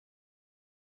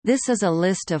This is a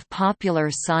list of popular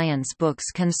science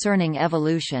books concerning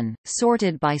evolution,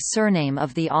 sorted by surname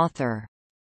of the author.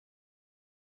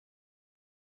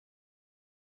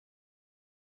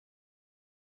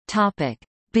 Topic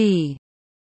B.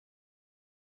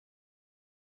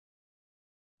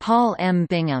 Paul M.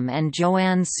 Bingham and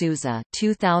Joanne Souza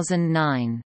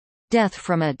 2009. Death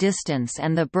from a Distance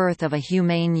and the Birth of a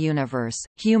Humane Universe,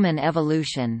 Human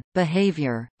Evolution,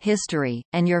 Behavior, History,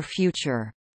 and Your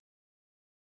Future.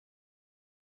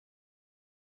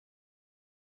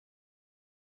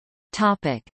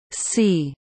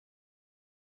 C.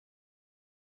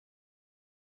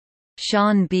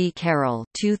 Sean B. Carroll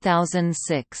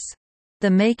 2006. The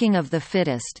Making of the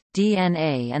Fittest,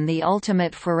 DNA and the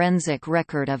Ultimate Forensic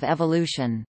Record of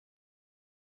Evolution.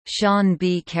 Sean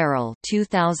B. Carroll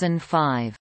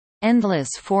 2005. Endless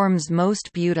Forms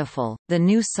Most Beautiful, The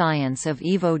New Science of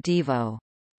Evo Devo.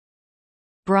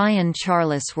 Brian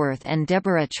Charlesworth and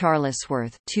Deborah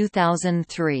Charlesworth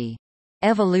 2003.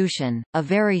 Evolution, A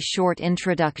Very Short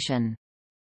Introduction.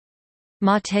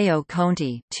 Matteo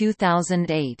Conti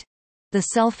 2008. The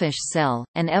Selfish Cell,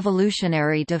 An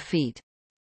Evolutionary Defeat.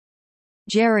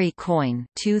 Jerry Coyne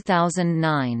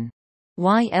 2009.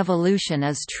 Why Evolution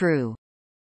is True.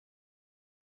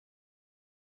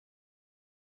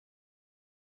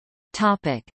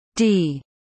 D.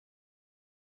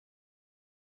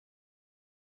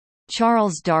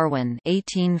 Charles Darwin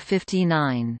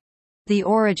 1859. The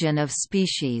Origin of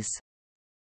Species.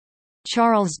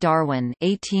 Charles Darwin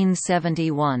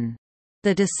 1871.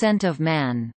 The Descent of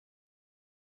Man.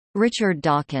 Richard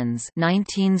Dawkins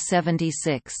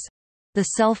 1976. The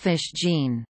Selfish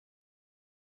Gene.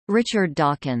 Richard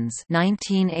Dawkins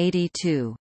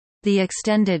 1982. The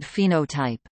Extended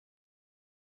Phenotype.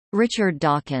 Richard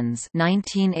Dawkins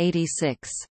 1986.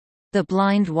 The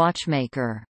Blind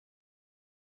Watchmaker.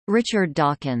 Richard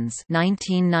Dawkins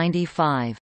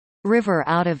 1995. River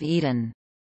Out of Eden.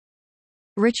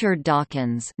 Richard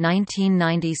Dawkins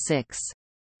 1996.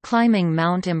 Climbing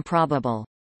Mount Improbable.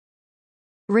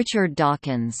 Richard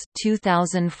Dawkins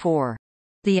 2004.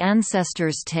 The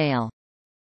Ancestor's Tale.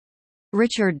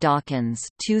 Richard Dawkins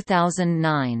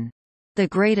 2009. The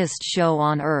Greatest Show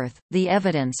on Earth, The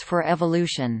Evidence for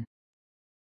Evolution.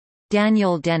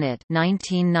 Daniel Dennett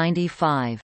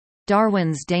 1995.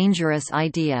 Darwin's Dangerous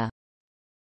Idea.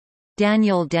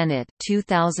 Daniel Dennett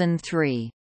 2003.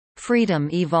 Freedom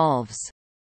Evolves.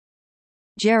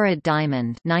 Jared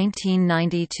Diamond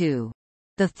 1992.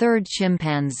 The Third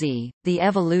Chimpanzee, The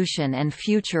Evolution and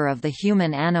Future of the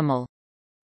Human Animal.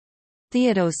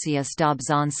 Theodosius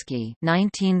Dobzhansky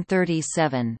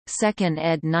 1937, 2nd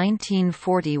ed.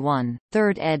 1941,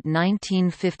 3rd ed.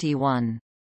 1951.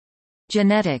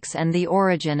 Genetics and the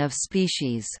Origin of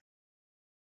Species.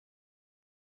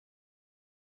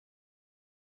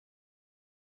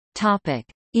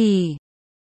 E.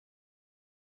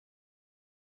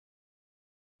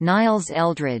 Niles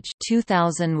Eldredge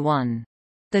 2001.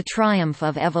 The Triumph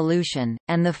of Evolution,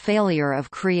 and the Failure of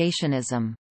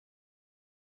Creationism.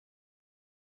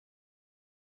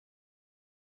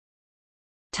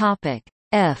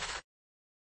 F.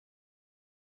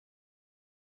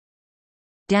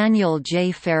 Daniel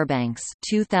J. Fairbanks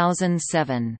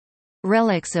 2007.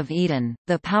 Relics of Eden,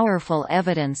 The Powerful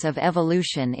Evidence of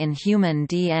Evolution in Human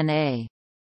DNA.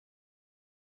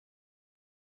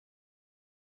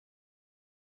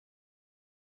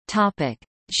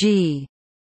 G.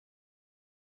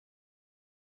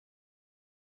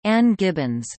 Ann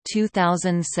Gibbons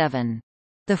 2007.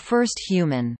 The First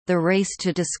Human, The Race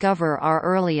to Discover Our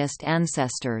Earliest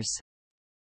Ancestors.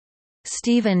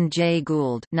 Stephen Jay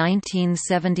Gould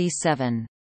 1977.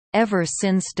 Ever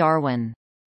Since Darwin.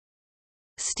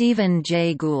 Stephen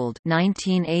Jay Gould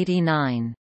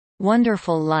 1989.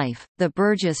 Wonderful Life, The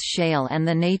Burgess Shale and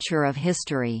the Nature of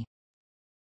History.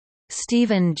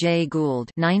 Stephen Jay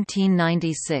Gould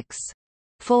 1996.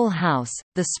 Full House,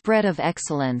 The Spread of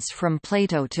Excellence from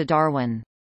Plato to Darwin.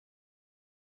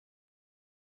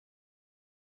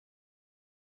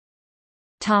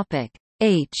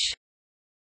 H.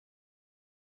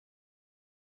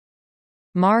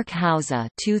 Mark Hauser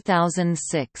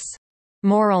 2006.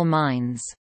 Moral Minds.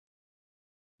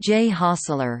 J.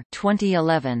 Hosseler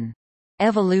 2011.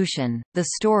 Evolution, The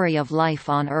Story of Life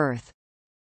on Earth.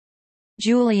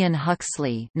 Julian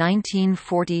Huxley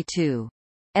 1942.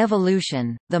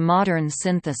 Evolution, The Modern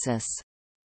Synthesis.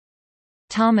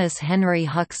 Thomas Henry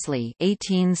Huxley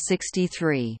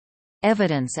 1863.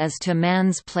 Evidence as to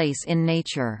Man's Place in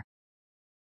Nature.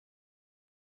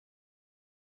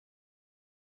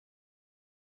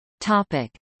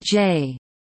 J.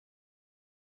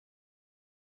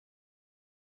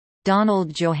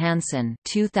 Donald Johanson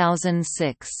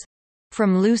 2006.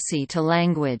 From Lucy to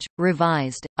Language,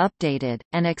 Revised, Updated,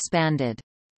 and Expanded.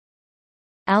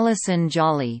 Alison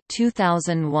Jolly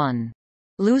 2001.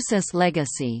 Lucis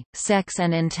Legacy, Sex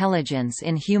and Intelligence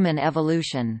in Human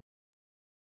Evolution.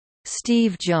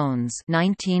 Steve Jones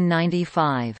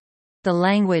 1995. The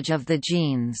Language of the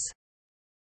Genes.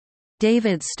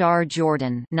 David Starr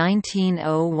Jordan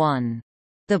 1901.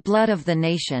 The Blood of the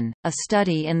Nation, A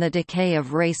Study in the Decay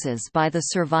of Races by the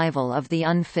Survival of the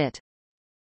Unfit.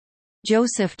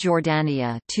 Joseph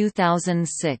Jordania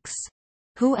 2006.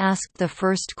 Who Asked the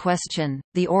First Question?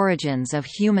 The Origins of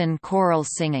Human Choral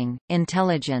Singing,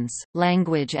 Intelligence,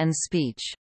 Language and Speech.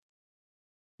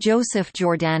 Joseph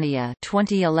Jordania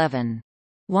 2011.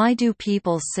 Why Do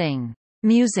People Sing?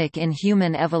 Music in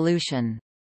Human Evolution.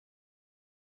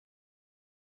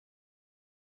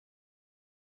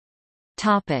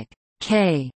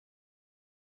 K.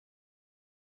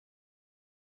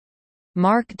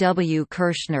 Mark W.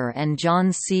 Kirshner and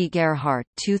John C. Gerhardt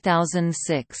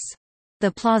 2006.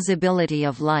 The Plausibility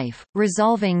of Life,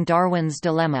 Resolving Darwin's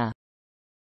Dilemma.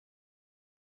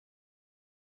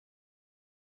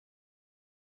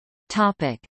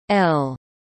 L.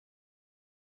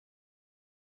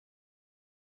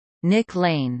 Nick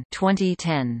Lane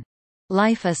 2010.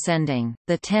 Life Ascending,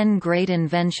 The 10 Great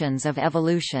Inventions of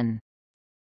Evolution.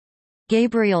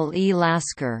 Gabriel E.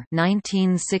 Lasker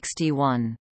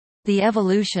 1961. The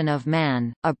Evolution of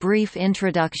Man, A Brief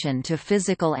Introduction to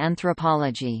Physical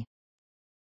Anthropology.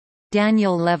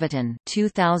 Daniel Levitin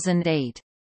 2008.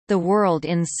 The World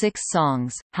in 6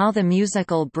 Songs, How the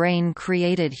Musical Brain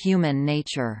Created Human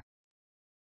Nature.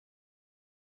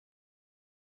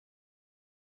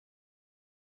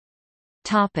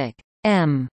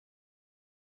 M.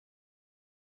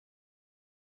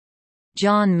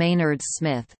 John Maynard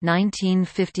Smith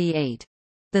 1958.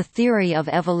 The Theory of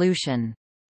Evolution.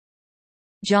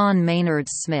 John Maynard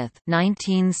Smith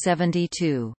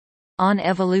 1972. On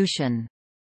Evolution.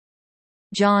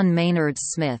 John Maynard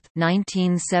Smith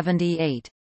 1978.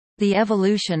 The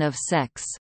Evolution of Sex.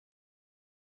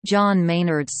 John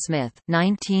Maynard Smith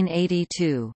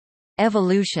 1982.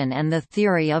 Evolution and the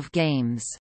Theory of Games.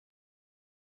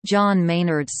 John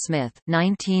Maynard Smith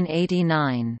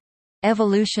 1989.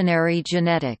 Evolutionary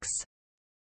Genetics.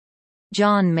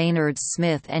 John Maynard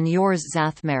Smith and Yours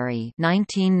Zathmary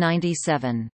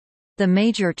 1997. The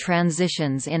Major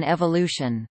Transitions in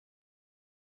Evolution.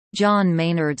 John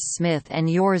Maynard Smith and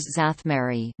Yours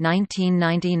Zathmary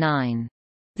 1999.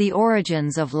 The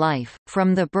Origins of Life,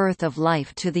 From the Birth of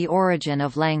Life to the Origin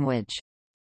of Language.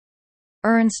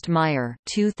 Ernst Mayr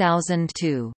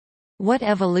 2002. What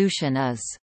Evolution Is.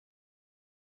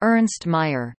 Ernst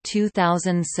Mayr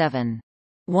 2007.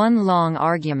 One Long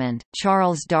Argument,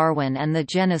 Charles Darwin and the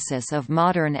Genesis of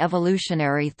Modern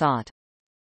Evolutionary Thought.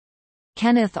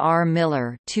 Kenneth R.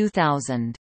 Miller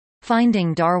 2000.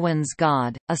 Finding Darwin's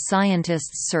God, A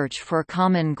Scientist's Search for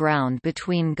Common Ground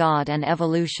Between God and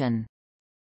Evolution.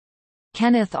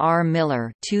 Kenneth R.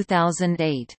 Miller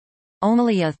 2008.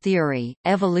 Only a Theory,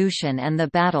 Evolution and the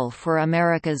Battle for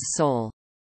America's Soul.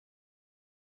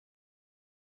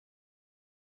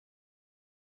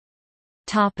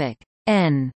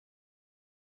 N.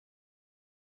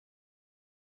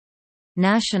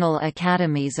 National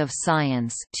Academies of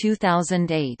Science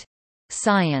 2008.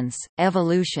 Science,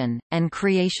 Evolution, and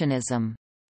Creationism.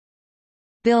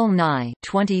 Bill Nye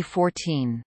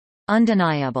 2014.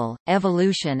 Undeniable,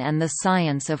 Evolution and the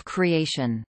Science of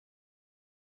Creation.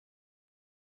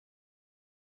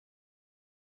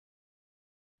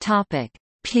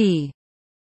 P.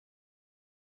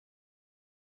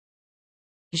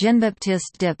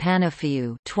 Jean-Baptiste de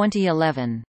Panifieu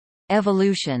 2011.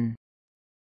 Evolution.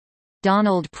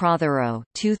 Donald Prothero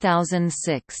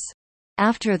 2006.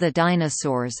 After the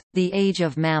Dinosaurs, The Age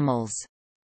of Mammals.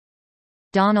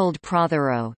 Donald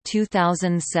Prothero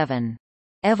 2007.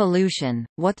 Evolution,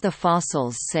 What the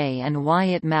Fossils Say and Why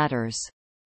It Matters.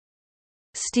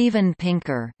 Steven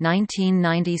Pinker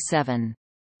 1997.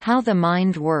 How the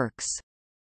Mind Works.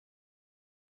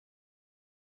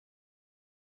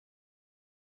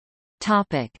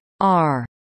 R.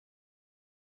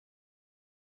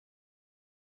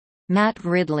 Matt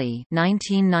Ridley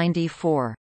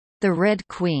 1994. The Red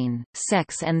Queen,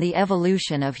 Sex and the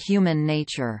Evolution of Human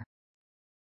Nature.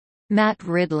 Matt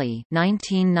Ridley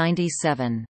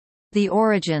 1997. The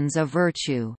Origins of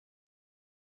Virtue.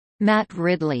 Matt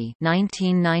Ridley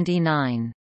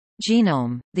 1999.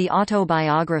 Genome, The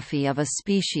Autobiography of a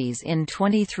Species in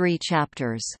 23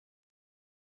 Chapters.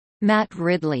 Matt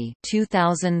Ridley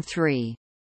 2003.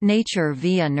 Nature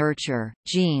via Nurture,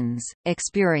 Genes,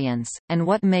 Experience, and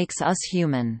What Makes Us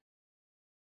Human.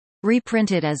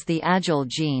 Reprinted as The Agile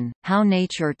Gene, How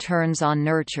Nature Turns on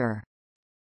Nurture.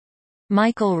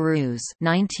 Michael Ruse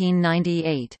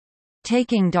 1998.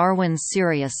 Taking Darwin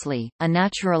Seriously, A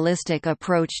Naturalistic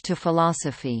Approach to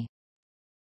Philosophy.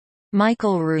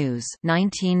 Michael Ruse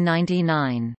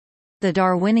 1999. The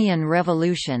Darwinian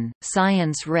Revolution,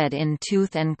 Science Read in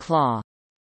Tooth and Claw.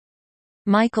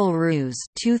 Michael Ruse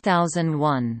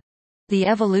 2001. The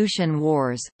Evolution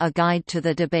Wars, A Guide to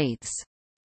the Debates.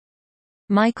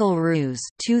 Michael Ruse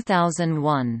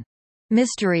 2001.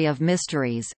 Mystery of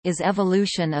Mysteries, Is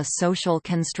Evolution a Social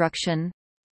Construction?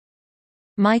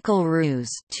 Michael Ruse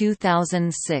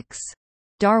 2006.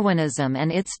 Darwinism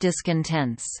and Its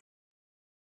Discontents.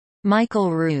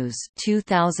 Michael Ruse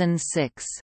 2006.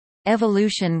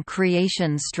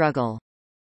 Evolution-Creation Struggle.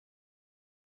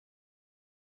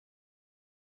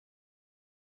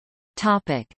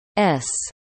 S.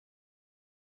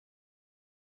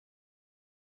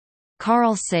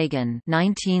 Carl Sagan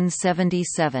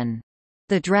 1977.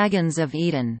 The Dragons of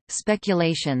Eden,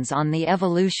 Speculations on the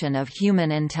Evolution of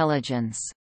Human Intelligence.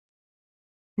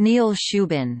 Neil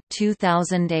Shubin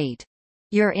 2008.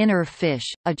 Your Inner Fish,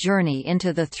 A Journey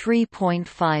into the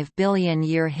 3.5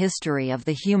 billion-year history of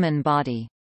the human body.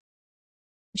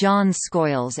 John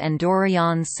Scoyles and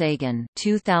Dorian Sagan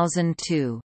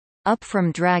 2002. Up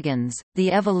from Dragons,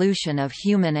 The Evolution of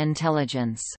Human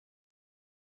Intelligence.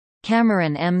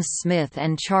 Cameron M. Smith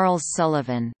and Charles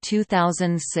Sullivan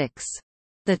 2006.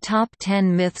 The Top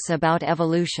 10 Myths About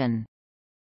Evolution.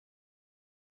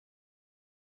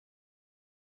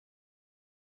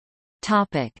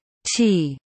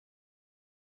 T.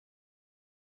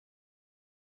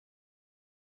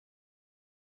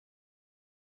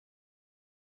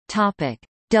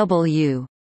 W.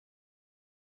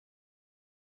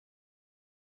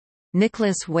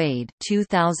 Nicholas Wade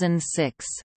 2006.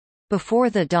 Before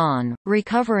the Dawn,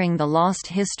 Recovering the Lost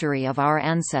History of Our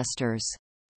Ancestors.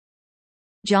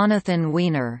 Jonathan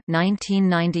Weiner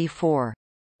 1994.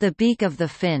 The Beak of the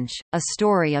Finch, A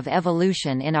Story of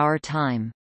Evolution in Our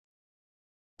Time.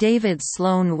 David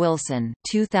Sloan Wilson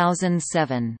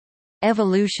 2007.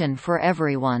 Evolution for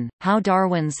Everyone, How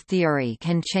Darwin's Theory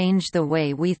Can Change the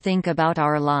Way We Think About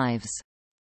Our Lives.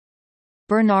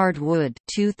 Bernard Wood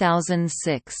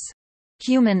 2006.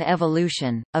 Human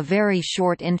Evolution, A Very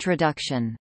Short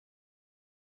Introduction.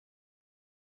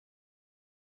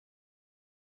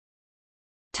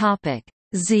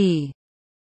 Z.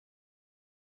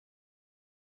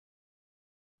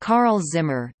 Carl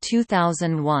Zimmer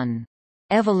 2001.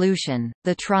 Evolution,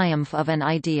 The Triumph of an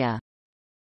Idea.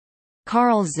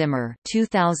 Carl Zimmer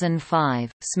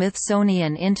 2005,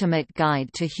 Smithsonian Intimate Guide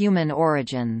to Human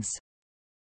Origins.